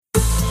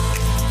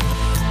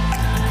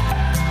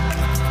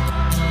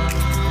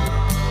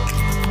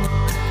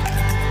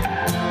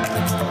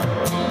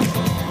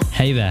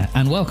Hey there,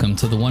 and welcome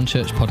to the One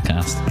Church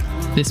podcast.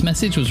 This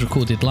message was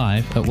recorded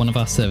live at one of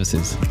our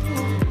services.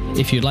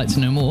 If you'd like to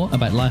know more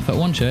about life at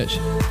One Church,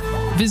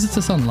 visit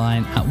us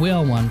online at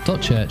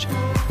weareone.church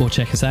or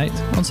check us out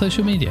on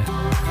social media.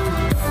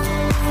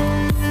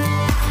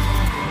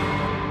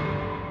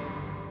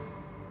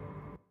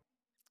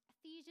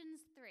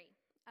 Ephesians 3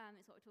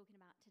 is what we're talking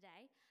about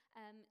today.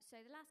 So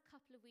the last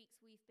couple of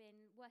weeks we've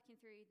been working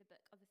through the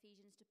book of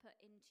Ephesians to put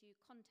into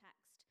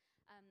context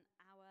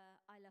our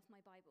I Love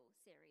My Bible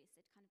series,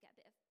 so to kind of get a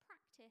bit of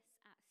practice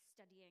at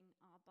studying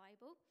our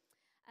Bible.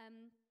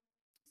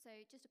 So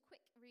just a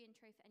quick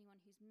re-intro for anyone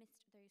who's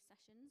missed those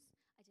sessions.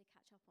 I did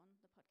catch up on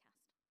the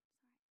podcast.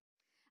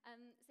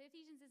 So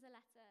Ephesians is a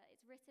letter.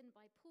 It's written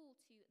by Paul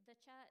to the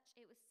church.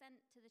 It was sent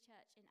to the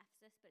church in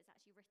Ephesus, but it's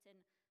actually written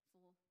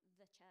for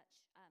the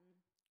church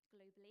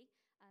globally.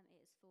 It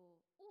is for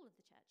all of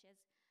the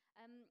churches.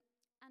 And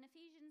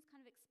Ephesians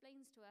kind of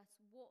explains to us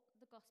what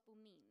the gospel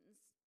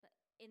means, but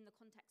in the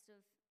context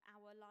of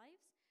our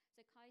lives.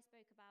 So Kai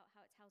spoke about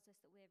how it tells us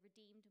that we're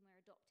redeemed and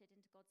we're adopted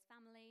into God's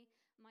family.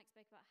 Mike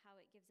spoke about how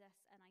it gives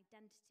us an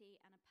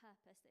identity and a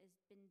purpose that has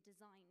been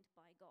designed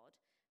by God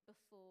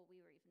before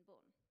we were even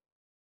born.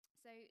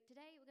 So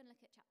today we're going to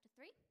look at chapter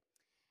 3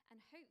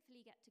 and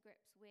hopefully get to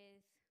grips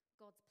with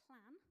God's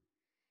plan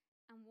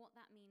and what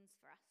that means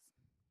for us.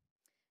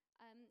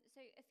 So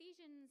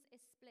Ephesians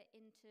is split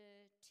into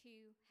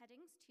two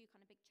headings, two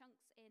kind of big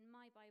chunks. In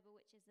my Bible,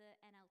 which is the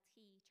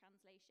NLT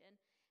translation,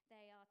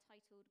 they are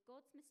titled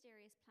God's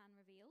Mysterious Plan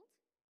Revealed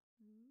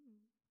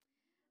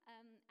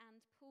and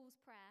Paul's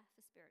Prayer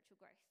for Spiritual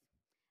Growth.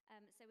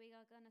 So we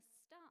are going to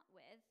start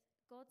with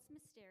God's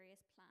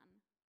Mysterious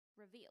Plan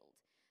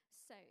Revealed.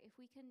 So if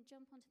we can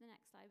jump onto the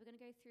next slide, we're going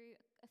to go through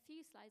a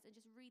few slides and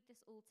just read this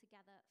all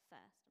together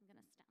first. I'm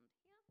going to stand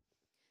here.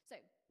 So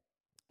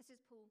this is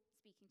Paul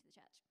speaking to the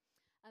church.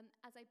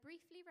 As I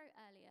briefly wrote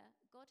earlier,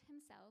 God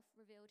himself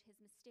revealed his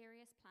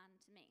mysterious plan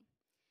to me.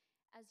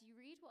 As you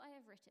read what I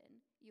have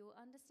written, you will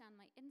understand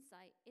my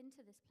insight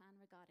into this plan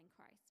regarding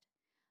Christ.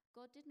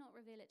 God did not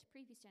reveal it to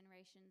previous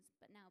generations,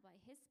 but now by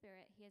his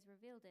Spirit he has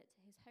revealed it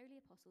to his holy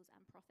apostles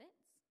and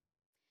prophets.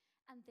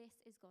 And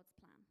this is God's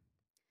plan.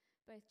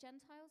 Both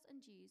Gentiles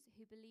and Jews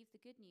who believe the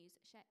good news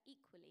share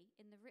equally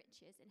in the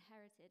riches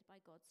inherited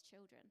by God's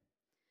children.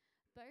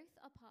 Both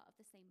are part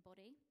of the same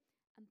body,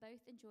 and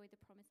both enjoy the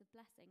promise of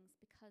blessings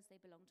because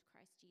they belong to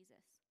Christ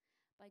Jesus.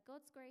 By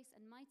God's grace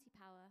and mighty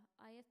power,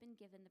 I have been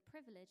given the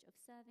privilege of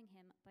serving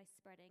him by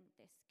spreading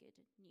this good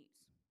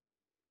news.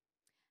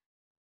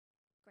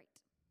 Great.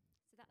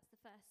 So that's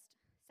the first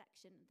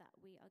section that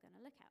we are going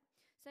to look at.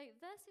 So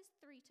verses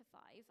 3 to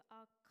 5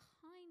 are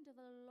kind of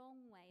a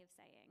long way of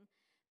saying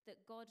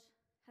that God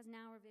has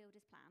now revealed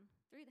his plan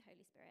through the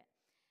Holy Spirit,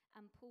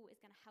 and Paul is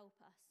going to help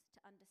us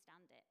to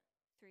understand it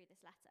through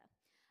this letter.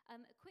 A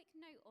quick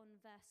note on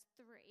verse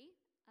 3,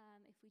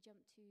 if we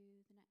jump to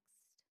the next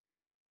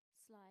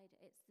slide.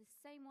 It's the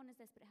same one as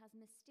this, but it has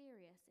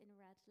mysterious in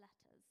red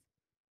letters.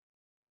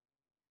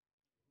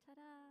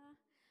 Ta-da!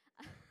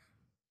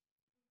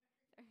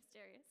 Very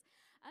mysterious.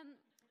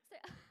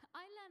 So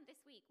I learned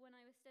this week when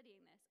I was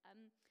studying this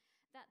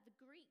that the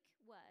Greek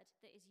word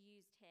that is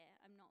used here,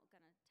 I'm not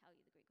going to tell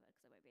you the Greek word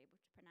because I won't be able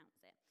to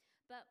pronounce it,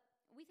 but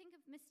we think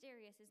of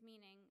mysterious as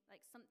meaning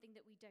like something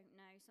that we don't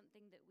know,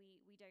 something that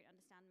we don't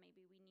understand,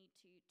 maybe we need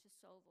to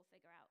solve or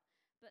figure out.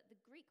 But the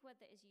Greek word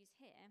that is used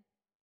here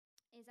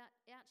is that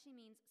it actually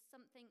means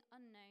something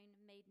unknown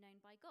made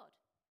known by God.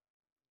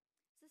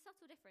 It's a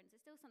subtle difference.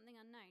 It's still something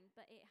unknown,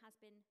 but it has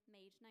been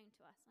made known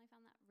to us. And I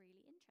found that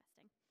really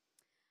interesting.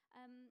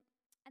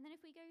 And then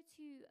if we go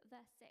to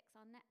verse 6,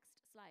 our next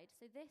slide.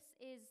 So this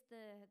is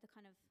the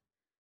kind of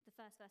the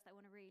first verse that I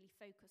want to really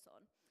focus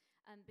on.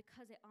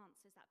 Because it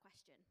answers that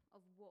question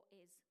of what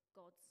is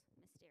God's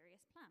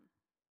mysterious plan.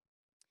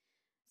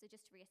 So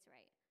just to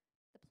reiterate,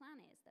 the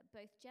plan is that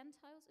both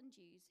Gentiles and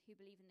Jews who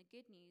believe in the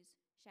good news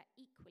share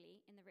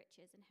equally in the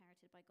riches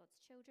inherited by God's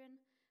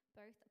children,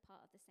 both are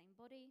part of the same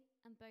body,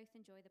 and both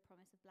enjoy the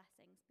promise of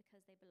blessings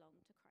because they belong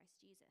to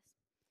Christ Jesus.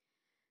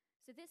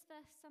 So this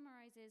verse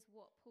summarizes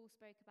what Paul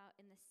spoke about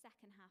in the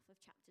second half of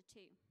chapter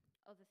 2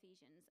 of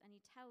Ephesians, and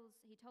he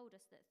told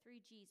us that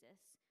through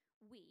Jesus,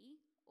 we,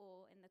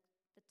 or at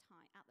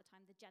the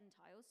time, the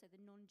Gentiles, so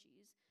the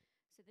non-Jews.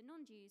 So the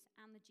non-Jews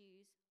and the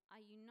Jews are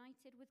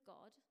united with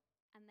God,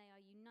 and they are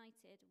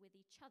united with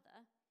each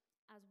other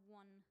as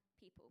one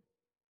people.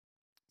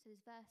 So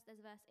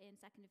there's a verse in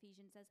 2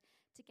 Ephesians says,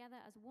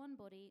 together as one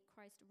body,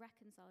 Christ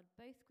reconciled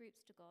both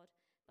groups to God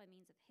by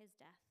means of his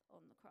death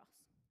on the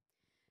cross.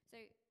 So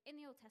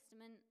in the Old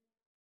Testament,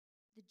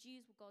 the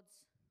Jews are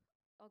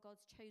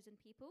God's chosen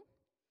people.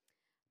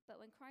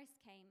 But when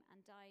Christ came and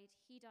died,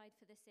 he died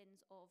for the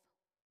sins of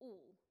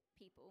all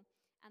people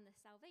and the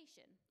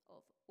salvation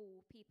of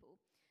all people.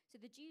 So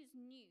the Jews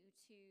knew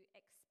to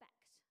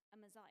expect a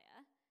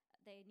Messiah,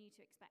 they knew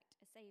to expect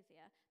a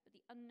Saviour, but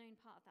the unknown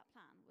part of that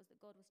plan was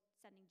that God was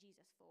sending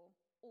Jesus for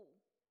all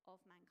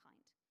of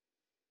mankind.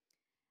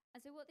 And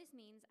so what this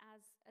means,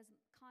 as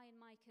Kai and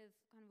Mike have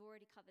kind of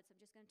already covered, so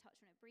I'm just going to touch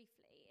on it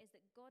briefly, is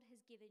that God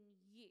has given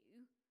you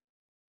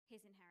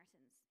his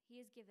inheritance.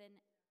 He has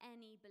given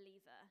any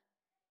believer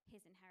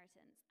his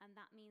inheritance, and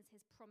that means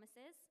his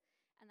promises,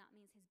 and that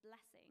means his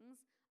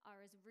blessings are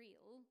as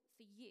real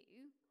for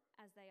you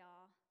as they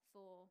are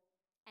for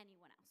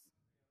anyone else.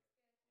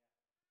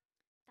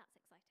 That's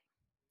exciting.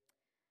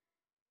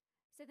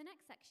 So the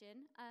next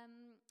section,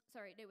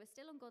 we're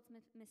still on God's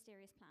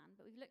mysterious plan,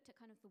 but we've looked at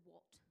kind of the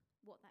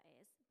what that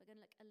is. We're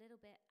going to look a little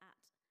bit at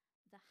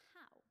the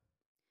how.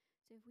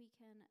 So if we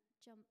can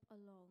jump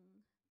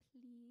along,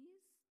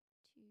 please,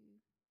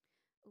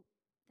 to,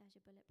 there's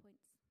your bullet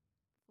points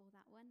for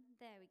that one.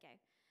 There we go.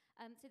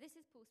 So this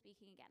is Paul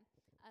speaking again.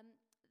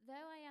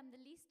 Though I am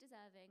the least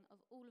deserving of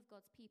all of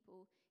God's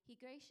people, he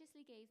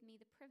graciously gave me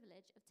the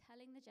privilege of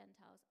telling the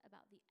Gentiles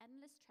about the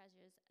endless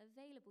treasures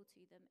available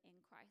to them in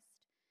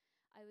Christ.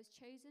 I was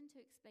chosen to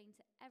explain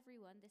to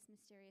everyone this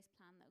mysterious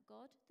plan that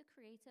God, the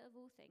creator of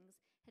all things,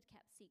 had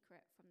kept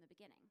secret from the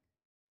beginning.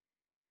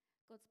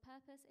 God's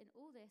purpose in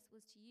all this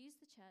was to use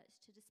the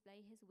church to display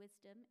his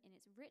wisdom in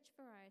its rich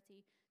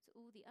variety to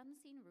all the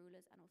unseen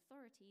rulers and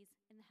authorities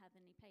in the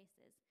heavenly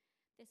places.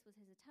 This was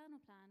his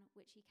eternal plan,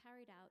 which he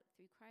carried out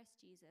through Christ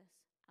Jesus,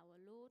 our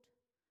Lord.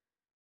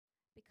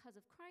 Because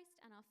of Christ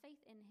and our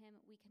faith in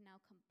him, we can now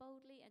come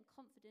boldly and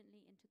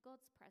confidently into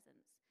God's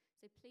presence.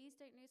 So please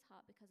don't lose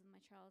heart because of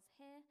my trials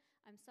here.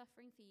 I'm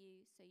suffering for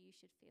you, so you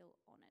should feel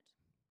honoured.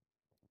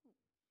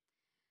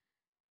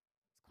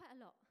 It's quite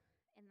a lot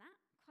in that,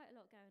 quite a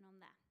lot going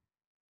on there.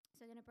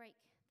 So I'm going to break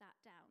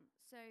that down.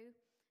 So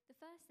the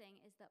first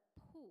thing is that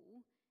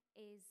Paul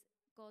is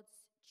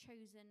God's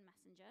chosen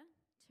messenger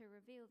to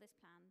reveal this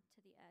plan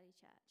to the early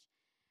church.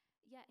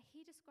 Yet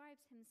he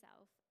describes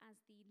himself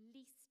as the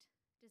least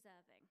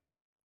deserving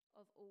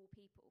of all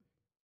people.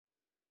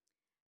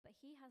 But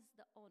he has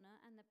the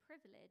honour and the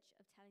privilege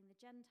of telling the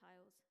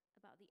Gentiles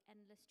about the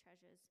endless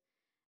treasures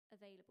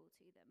available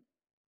to them.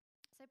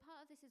 So part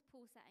of this is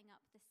Paul setting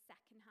up the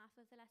second half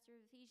of the letter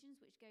of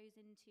Ephesians, which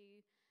goes into,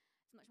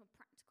 it's much more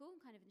practical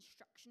and kind of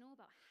instructional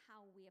about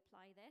how we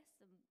apply this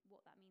and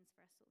what that means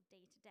for us sort of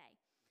day to day.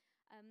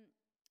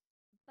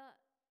 But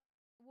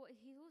what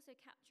he's also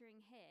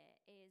capturing here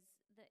is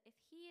that if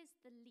he is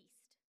the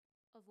least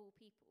of all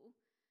people,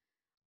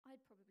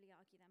 I'd probably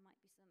argue there might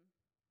be some worse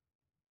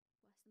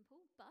than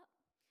Paul, but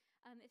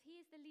if he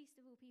is the least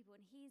of all people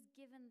and he is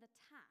given the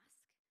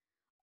task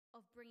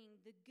of bringing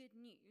the good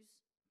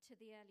news to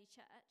the early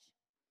church,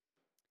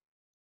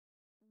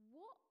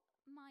 what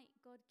might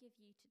God give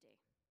you to do?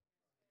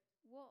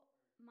 What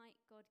might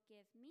God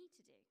give me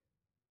to do?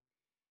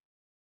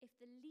 If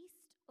the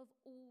least of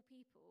all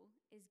people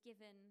is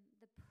given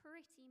the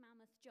pretty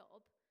mammoth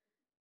job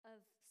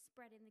of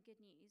spreading the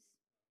good news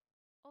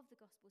of the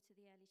gospel to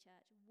the early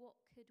church, what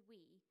could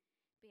we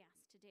be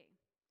asked to do?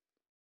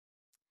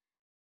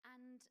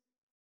 And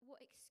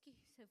what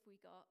excuse have we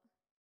got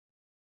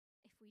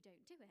if we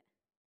don't do it?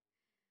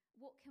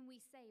 What can we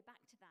say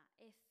back to that?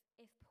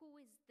 If Paul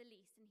is the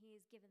least and he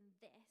is given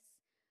this,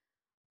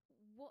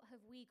 what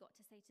have we got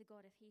to say to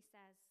God if he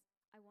says,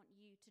 I want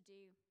you to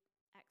do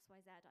X, Y,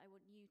 Z, I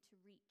want you to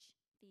reach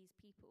these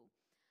people?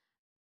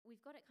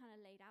 We've got it kind of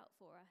laid out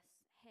for us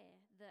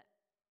here that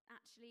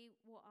actually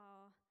what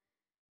our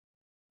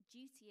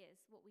duty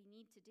is, what we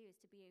need to do is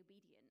to be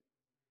obedient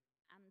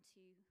and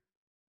to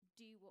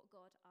do what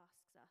God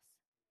asks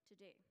us to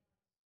do.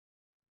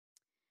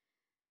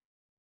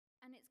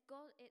 And it's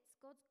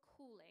God's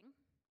calling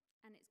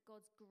and it's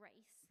God's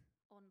grace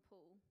on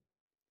Paul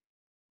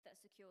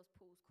that secures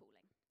Paul's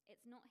calling.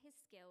 It's not his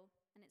skill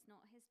and it's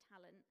not his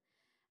talent.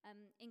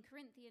 In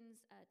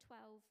Corinthians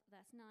 12,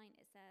 verse 9,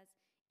 it says,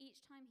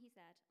 each time he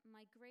said,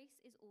 my grace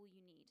is all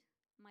you need.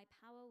 My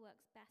power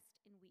works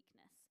best in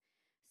weakness.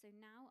 So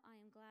now I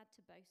am glad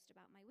to boast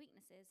about my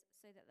weaknesses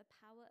so that the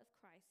power of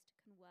Christ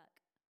can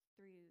work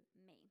through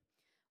me.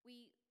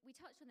 We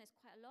touched on this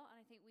quite a lot, and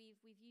I think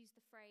we've used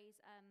the phrase,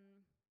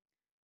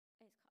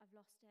 I've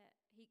lost it.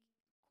 He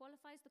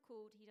qualifies the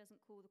called, he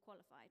doesn't call the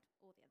qualified,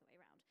 or the other way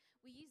around.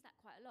 We use that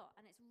quite a lot,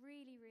 and it's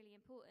really, really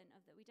important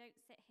that we don't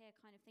sit here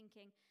kind of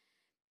thinking,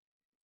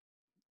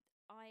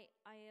 I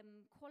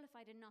am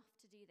qualified enough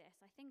to do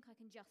this. I think I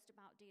can just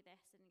about do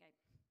this, and go,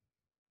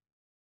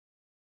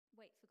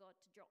 wait for God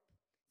to drop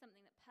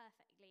something that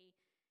perfectly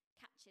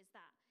catches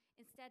that.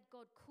 Instead,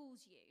 God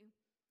calls you,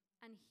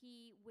 and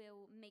he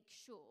will make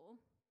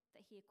sure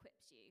that he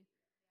equips you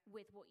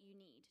with what you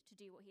need to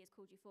do what he has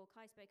called you for.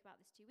 Kai spoke about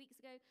this 2 weeks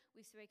ago.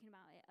 We've spoken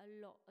about it a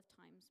lot of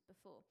times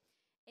before.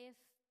 If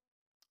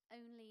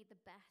only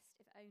the best,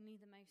 if only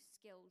the most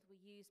skilled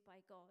were used by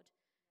God,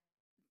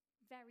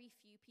 very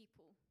few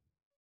people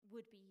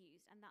would be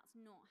used, and that's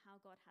not how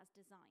God has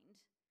designed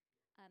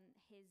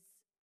his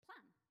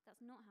plan.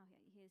 That's not how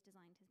he has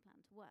designed his plan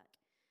to work.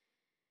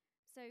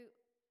 So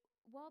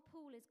while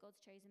Paul is God's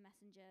chosen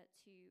messenger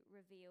to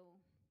reveal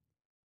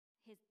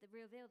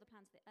the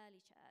plan to the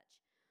early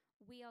church,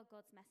 we are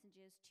God's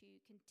messengers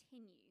to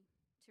continue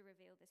to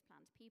reveal this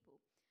plan to people.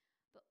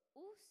 But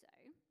also,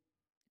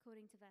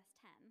 according to verse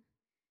 10,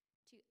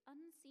 to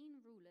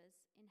unseen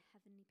rulers in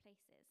heavenly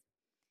places.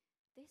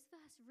 This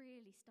verse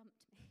really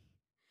stumped me.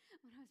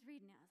 When I was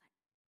reading it, I was like,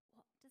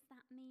 what does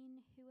that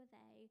mean? Who are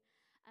they?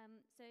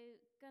 So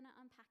gonna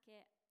unpack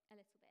it a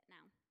little bit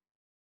now.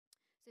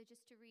 So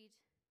just to read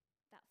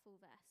that full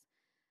verse.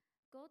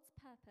 God's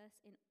purpose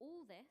in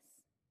all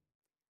this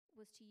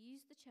was to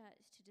use the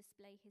church to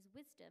display his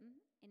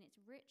wisdom in its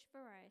rich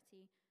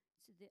variety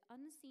to the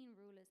unseen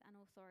rulers and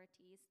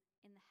authorities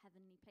in the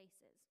heavenly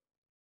places.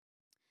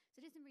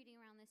 So did some reading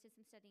around this, did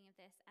some studying of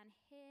this, and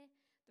here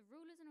the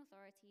rulers and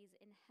authorities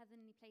in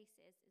heavenly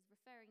places is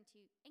referring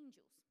to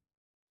angels.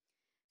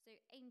 So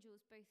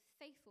angels, both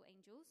faithful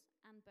angels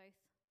and both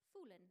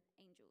fallen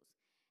angels.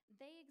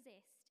 They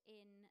exist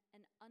in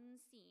an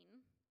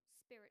unseen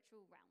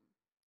spiritual realm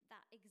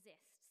that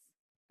exists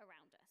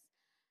around us.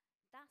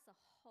 That's a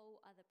whole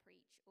other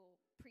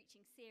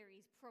preaching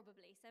series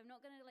probably. So I'm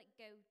not going to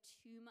go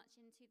too much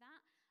into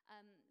that.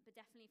 But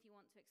definitely if you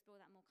want to explore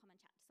that more, come and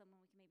chat to someone.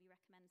 We can maybe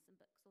recommend some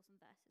books or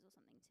some verses or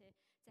something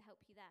to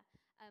help you there.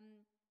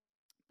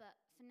 But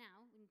for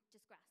now, we can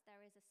just grasp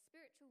there is a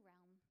spiritual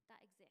realm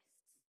that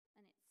exists,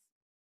 and it's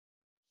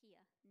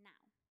here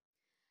now.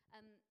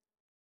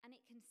 And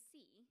it can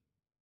see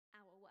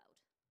our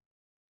world.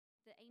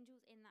 The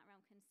angels in that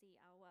realm can see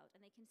our world,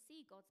 and they can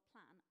see God's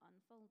plan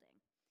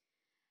unfolding.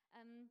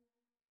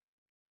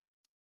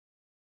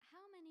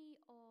 How many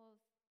of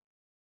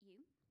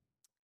you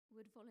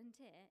would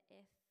volunteer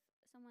if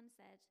someone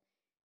said,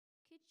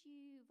 could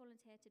you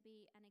volunteer to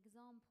be an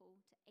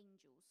example to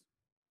angels?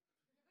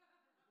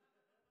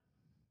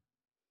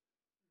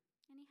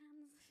 Any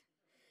hands?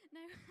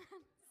 No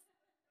hands?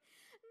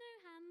 No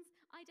hands.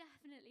 I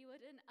definitely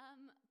wouldn't,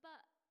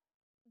 but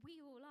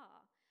we all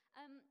are.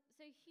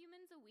 So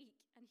humans are weak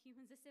and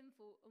humans are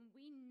sinful, and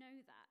we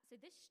know that. So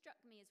this struck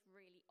me as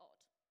really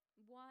odd.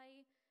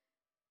 Why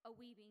are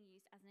we being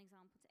used as an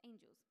example to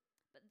angels?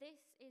 But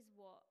this is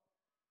what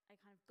I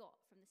kind of got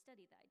from the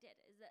study that I did,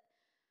 is that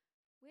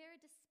we're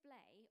a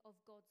display of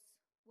God's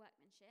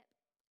workmanship,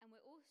 and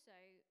we're also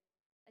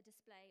a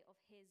display of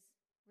his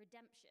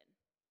redemption.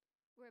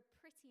 We're a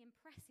pretty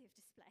impressive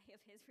display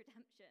of his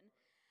redemption.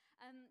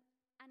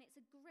 And it's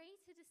a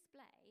greater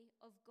display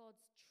of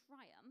God's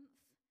triumph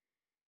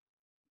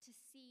to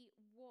see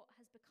what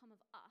has become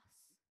of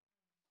us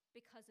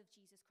because of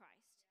Jesus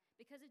Christ.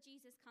 Because of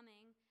Jesus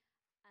coming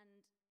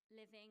and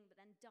living, but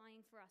then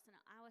dying for us and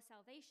our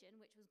salvation,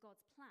 which was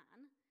God's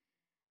plan,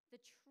 the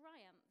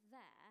triumph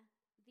there,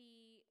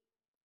 the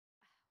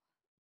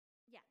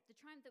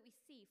triumph that we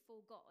see for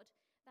God,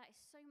 that is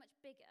so much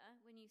bigger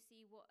when you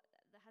see what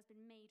that has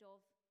been made of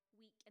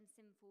weak and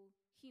sinful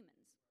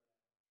humans.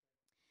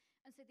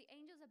 And so the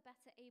angels are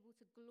better able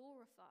to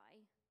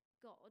glorify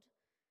God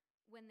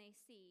when they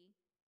see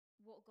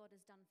what God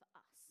has done for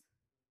us,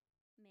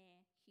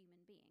 mere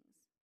human beings.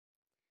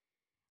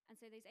 And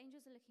so those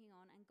angels are looking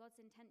on, and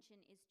God's intention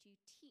is to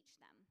teach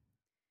them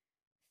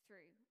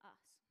through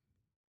us.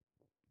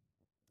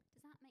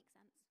 Does that make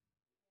sense?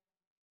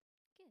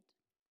 Good.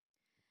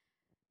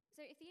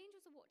 So if the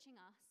angels are watching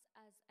us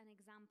as an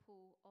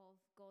example of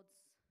God's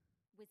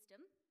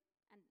wisdom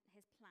and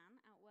his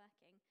plan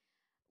outworking,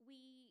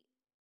 we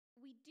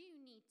do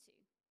need to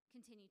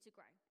continue to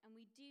grow, and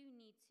we do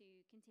need to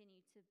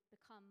continue to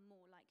become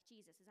more like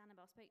Jesus. As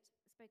Annabelle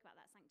spoke about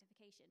that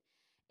sanctification.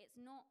 It's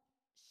not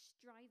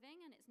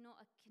striving, and it's not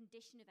a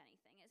condition of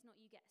anything. It's not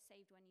you get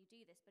saved when you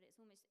do this, but it's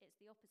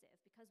the opposite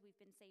of, because we've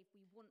been saved,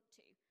 we want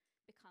to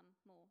become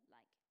more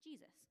like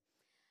Jesus.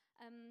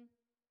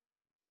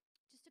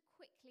 Just to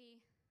quickly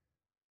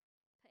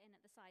put in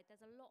at the side,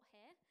 there's a lot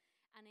here,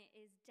 and it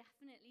is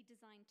definitely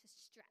designed to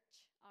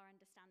stretch our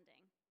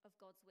understanding of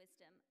God's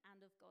wisdom and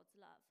of God's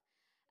love.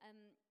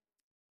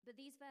 But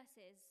these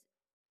verses,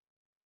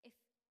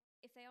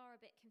 if they are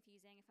a bit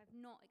confusing, if I've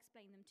not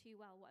explained them too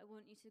well, what I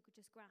want you to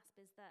just grasp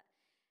is that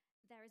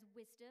there is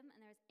wisdom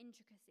and there is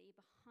intricacy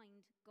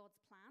behind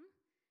God's plan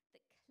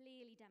that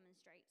clearly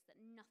demonstrates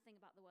that nothing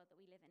about the world that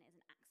we live in is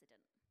an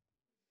accident.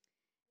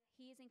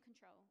 He is in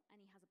control, and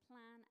he has a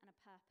plan and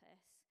a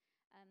purpose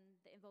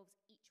that involves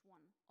each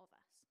one of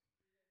us.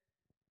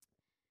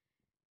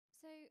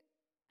 So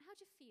how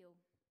do you feel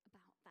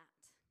about that?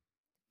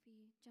 If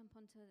we jump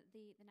onto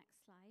the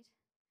next slide,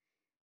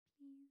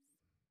 please.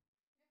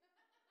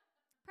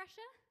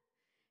 Pressure?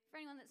 For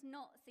anyone that's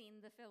not seen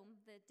the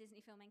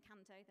Disney film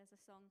Encanto, there's a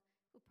song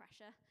called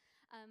Pressure.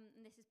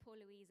 And this is poor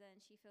Louisa,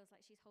 and she feels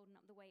like she's holding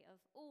up the weight of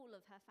all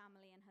of her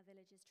family and her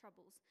village's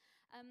troubles.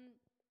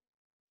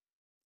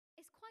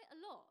 It's quite a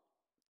lot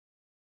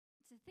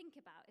to think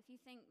about. If you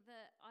think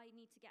that I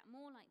need to get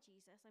more like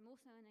Jesus, I'm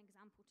also an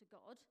example to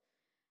God,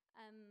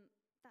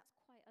 that's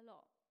quite a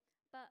lot.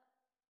 But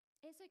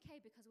it's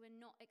okay, because we're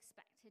not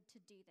expected to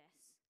do this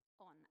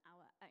on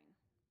our own.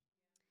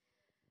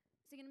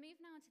 So we're going to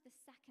move now to the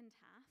second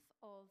half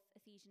of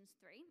Ephesians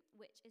 3,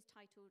 which is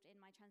titled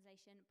in my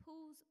translation,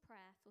 Paul's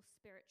Prayer for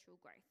Spiritual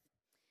Growth.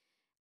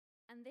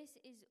 And this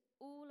is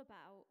all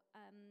about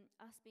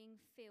us being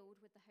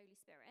filled with the Holy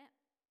Spirit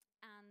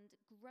and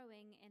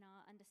growing in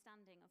our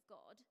understanding of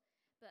God.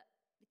 But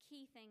the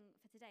key thing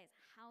for today is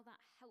how that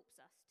helps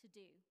us to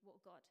do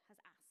what God has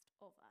asked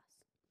of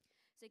us.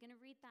 So we're going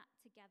to read that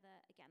together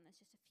again. There's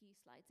just a few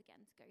slides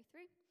again to go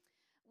through.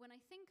 When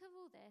I think of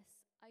all this,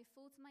 I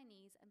fall to my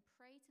knees and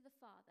pray to the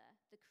Father,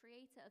 the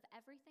creator of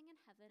everything in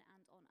heaven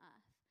and on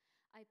earth.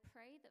 I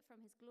pray that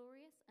from his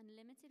glorious and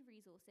limited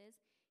resources,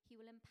 he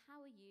will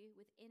empower you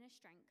with inner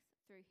strength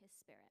through his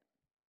Spirit.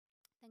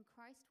 Then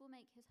Christ will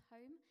make his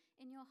home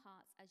in your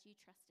hearts as you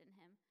trust in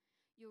him.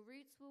 Your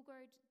roots will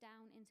grow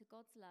down into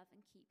God's love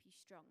and keep you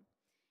strong.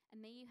 And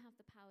may you have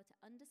the power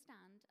to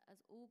understand,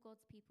 as all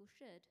God's people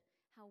should,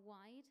 how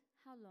wide,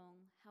 how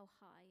long, how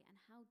high, and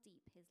how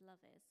deep his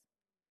love is.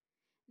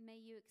 May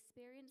you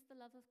experience the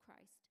love of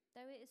Christ,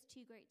 though it is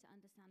too great to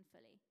understand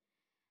fully.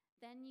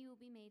 Then you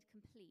will be made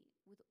complete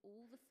with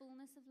all the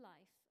fullness of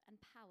life and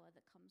power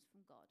that comes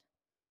from God.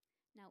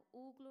 Now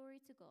all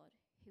glory to God,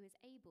 who is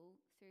able,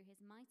 through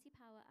his mighty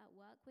power at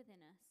work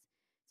within us,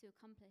 to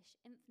accomplish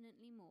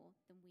infinitely more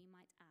than we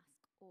might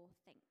ask or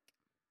think.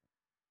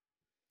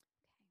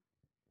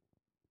 Okay.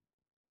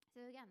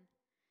 So again,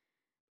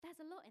 there's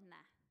a lot in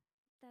there.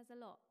 There's a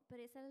lot,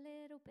 but it's a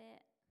little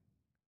bit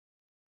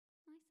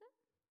nicer.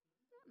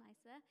 Not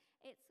nicer.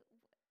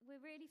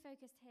 We're really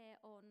focused here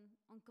on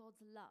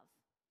God's love.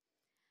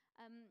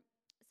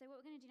 So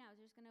what we're going to do now is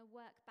we're just going to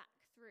work back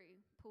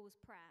through Paul's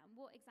prayer and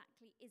what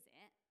exactly is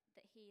it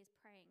that he is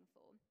praying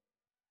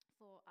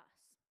for us.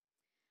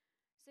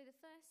 So the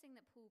first thing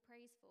that Paul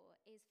prays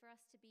for is for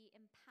us to be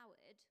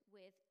empowered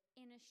with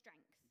inner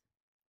strength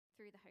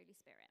through the Holy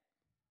Spirit.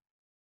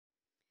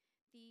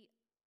 The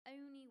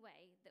only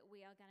way that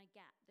we are going to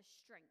get the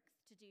strength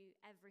to do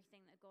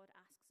everything that God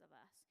asks of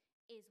us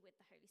is with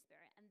the Holy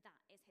Spirit, and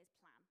that is his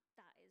plan.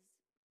 That is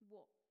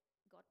what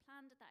God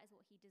planned, that is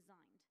what he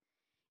designed,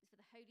 is for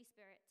the Holy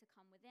Spirit to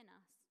come within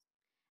us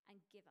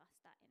and give us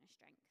that inner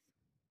strength.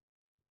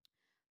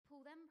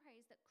 Paul then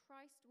prays that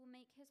Christ will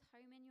make his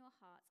home in your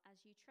hearts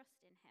as you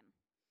trust in him.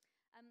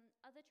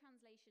 Other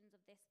translations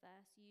of this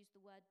verse use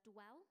the word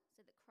dwell,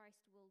 so that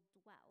Christ will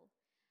dwell.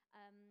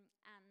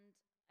 And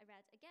I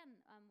read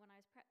again when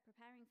I was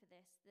preparing for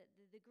this that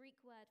the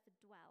Greek word for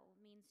dwell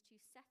means to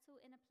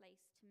settle in a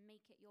place to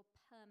make it your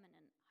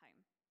permanent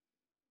home.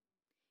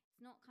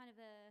 It's not kind of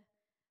a,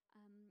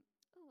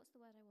 what's the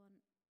word I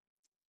want?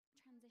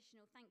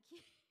 Transitional, thank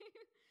you.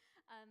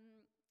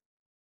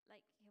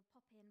 Like he'll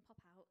pop in, pop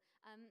out.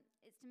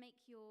 It's to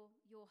make your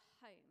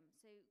home.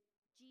 So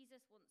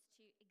Jesus wants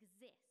to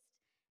exist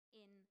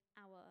in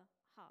our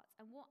hearts.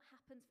 And what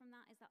happens from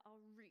that is that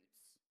our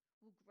roots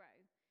will grow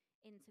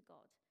into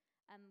God.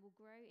 Will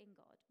grow in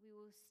God. We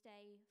will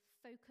stay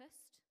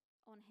focused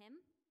on him,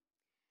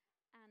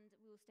 and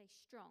we will stay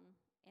strong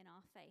in our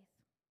faith.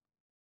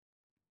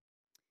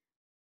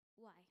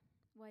 Why?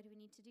 Why do we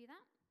need to do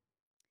that?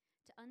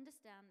 To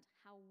understand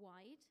how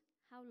wide,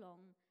 how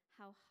long,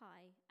 how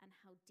high, and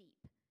how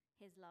deep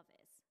his love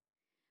is.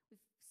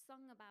 We've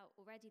sung about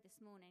already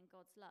this morning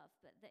God's love,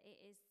 but that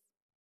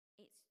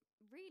it's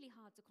really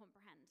hard to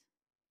comprehend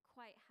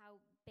quite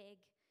how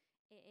big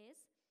it is.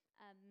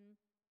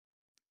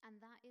 And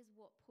that is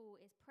what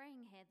Paul is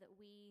praying here, that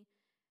we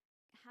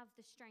have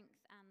the strength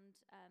and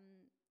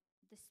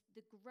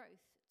the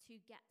growth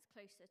to get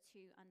closer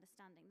to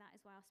understanding. That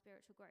is why our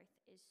spiritual growth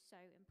is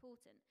so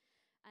important.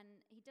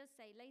 And he does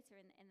say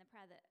later in the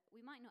prayer that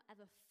we might not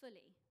ever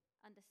fully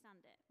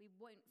understand it. We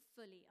won't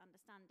fully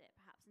understand it,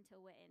 perhaps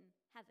until we're in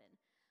heaven.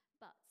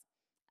 But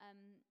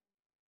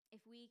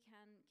if we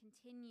can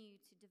continue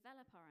to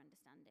develop our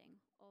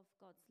understanding of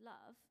God's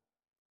love,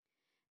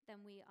 then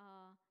we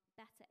are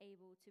better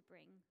able to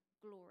bring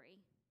glory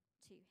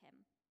to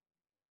him.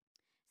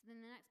 So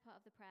then the next part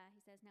of the prayer,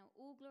 he says, now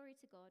all glory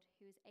to God,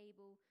 who is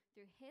able,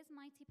 through his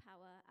mighty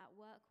power at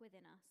work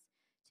within us,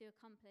 to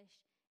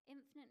accomplish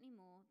infinitely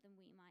more than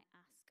we might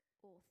ask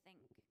or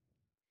think.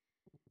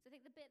 So I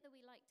think the bit that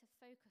we like to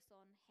focus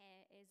on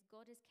here is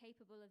God is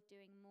capable of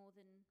doing more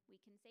than we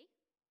can see.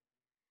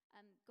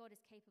 God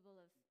is capable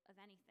of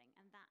anything,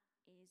 and that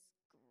is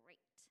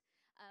great.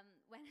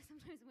 When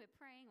sometimes we're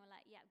praying, we're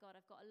like, yeah, God,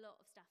 I've got a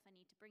lot of stuff I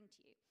need to bring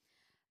to you.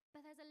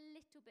 But there's a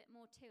little bit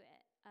more to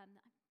it. I'm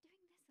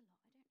doing this a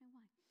lot, I don't know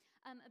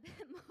why. A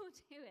bit more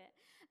to it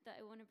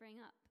that I want to bring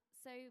up.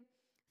 So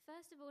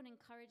first of all, an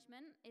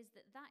encouragement is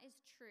that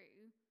is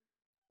true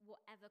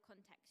whatever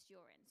context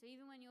you're in. So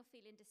even when you're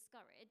feeling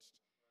discouraged,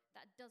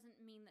 that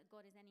doesn't mean that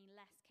God is any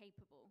less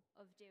capable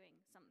of doing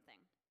something.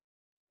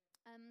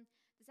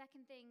 The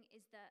second thing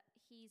is that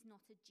he's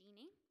not a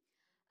genie.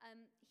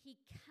 He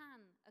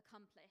can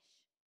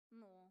accomplish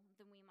more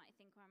than we might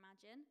think or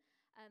imagine,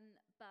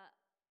 but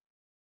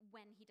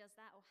when he does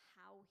that or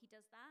how he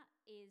does that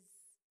is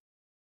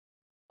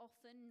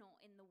often not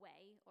in the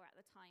way or at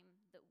the time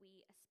that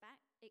we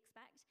expect.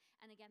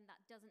 And again,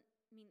 that doesn't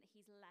mean that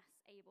he's less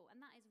able.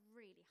 And that is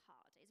really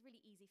hard. It's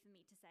really easy for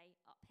me to say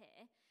up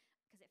here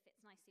because it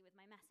fits nicely with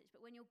my message.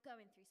 But when you're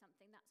going through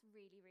something, that's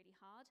really, really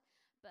hard.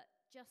 But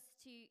just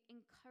to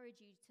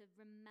encourage you to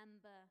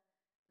remember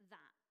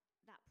that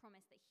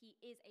promise that he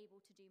is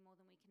able to do more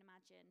than we can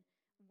imagine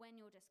when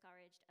you're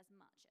discouraged as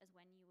much as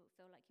when you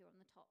feel like you're on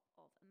the top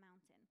of a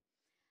mountain.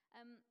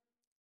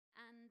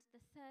 And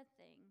the third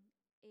thing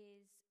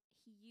is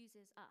he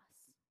uses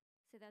us.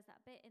 So there's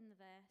that bit in the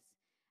verse,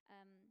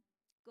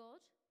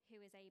 God,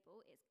 who is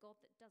able, it's God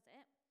that does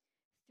it,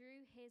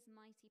 through his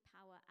mighty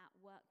power at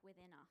work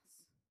within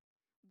us.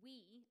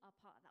 We are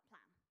part of that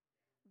plan.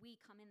 We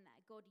come in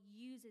there. God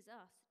uses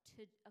us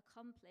to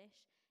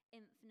accomplish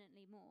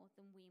infinitely more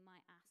than we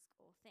might ask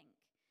or think.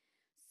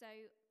 So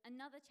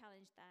another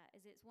challenge there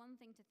is it's one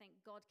thing to think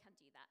God can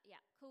do that.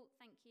 Yeah, cool,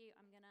 thank you.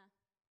 I'm going to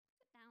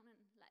sit down and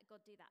let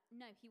God do that.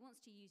 No, he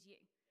wants to use you.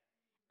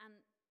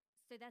 And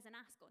so there's an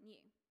ask on you.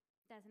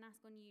 There's an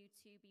ask on you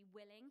to be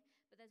willing,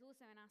 but there's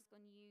also an ask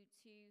on you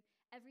to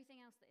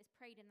everything else that is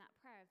prayed in that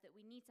prayer, that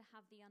we need to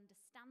have the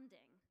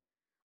understanding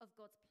of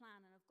God's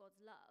plan and of God's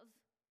love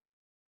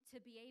to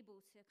be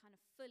able to kind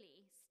of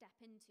fully step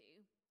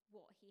into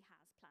what he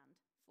has planned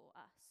for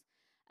us.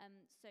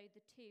 So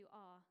the two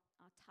are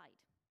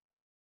tied.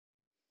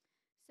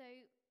 So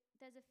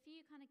there's a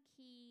few kind of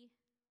key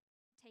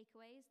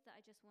takeaways that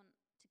I just want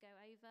to go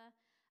over,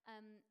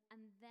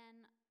 and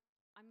then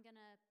I'm going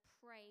to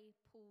pray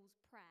Paul's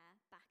prayer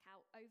back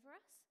out over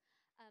us,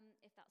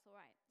 if that's all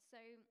right. So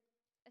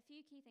a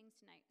few key things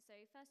to note. So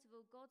first of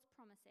all, God's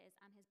promises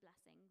and his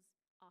blessings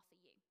are for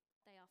you.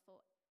 They are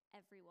for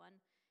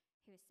everyone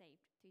who is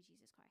saved through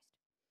Jesus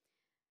Christ.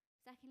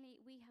 Secondly,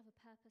 we have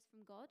a purpose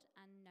from God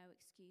and no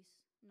excuse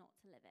not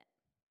to live it.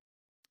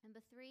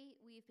 Number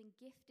 3, we have been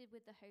gifted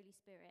with the Holy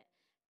Spirit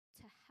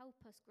to help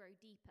us grow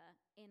deeper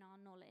in our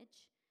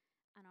knowledge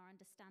and our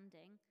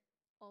understanding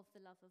of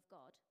the love of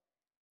God.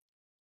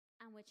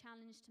 And we're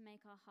challenged to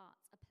make our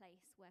hearts a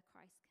place where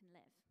Christ can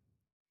live.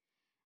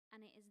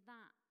 And it is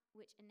that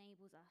which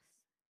enables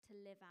us to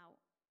live out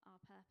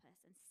our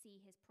purpose and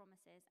see his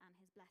promises and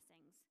his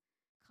blessings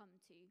come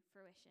to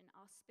fruition.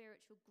 Our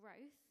spiritual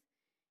growth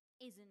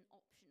isn't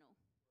optional.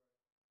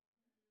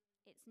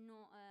 It's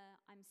not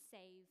I'm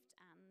saved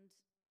and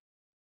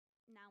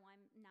now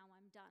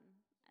I'm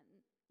done.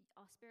 And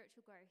our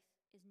spiritual growth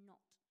is not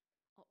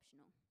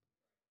optional.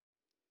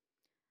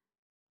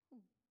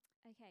 Ooh.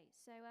 Okay,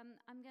 so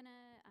I'm going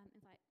to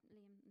invite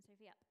Liam and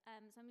Sophie up.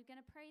 So I'm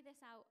going to pray this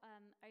out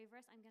over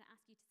us. I'm going to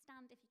ask you to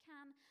stand if you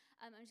can.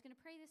 I'm just going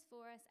to pray this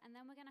for us, and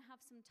then we're going to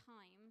have some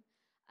time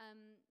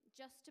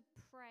just to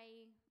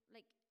pray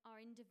like our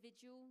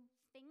individual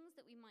things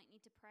that we might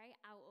need to pray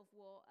out of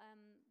what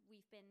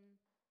we've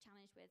been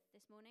challenged with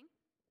this morning.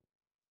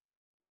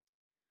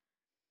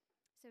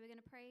 So we're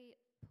going to pray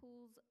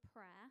Paul's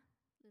prayer,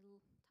 little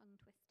tongue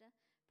twister.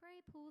 Pray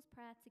Paul's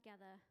prayer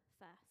together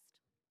first.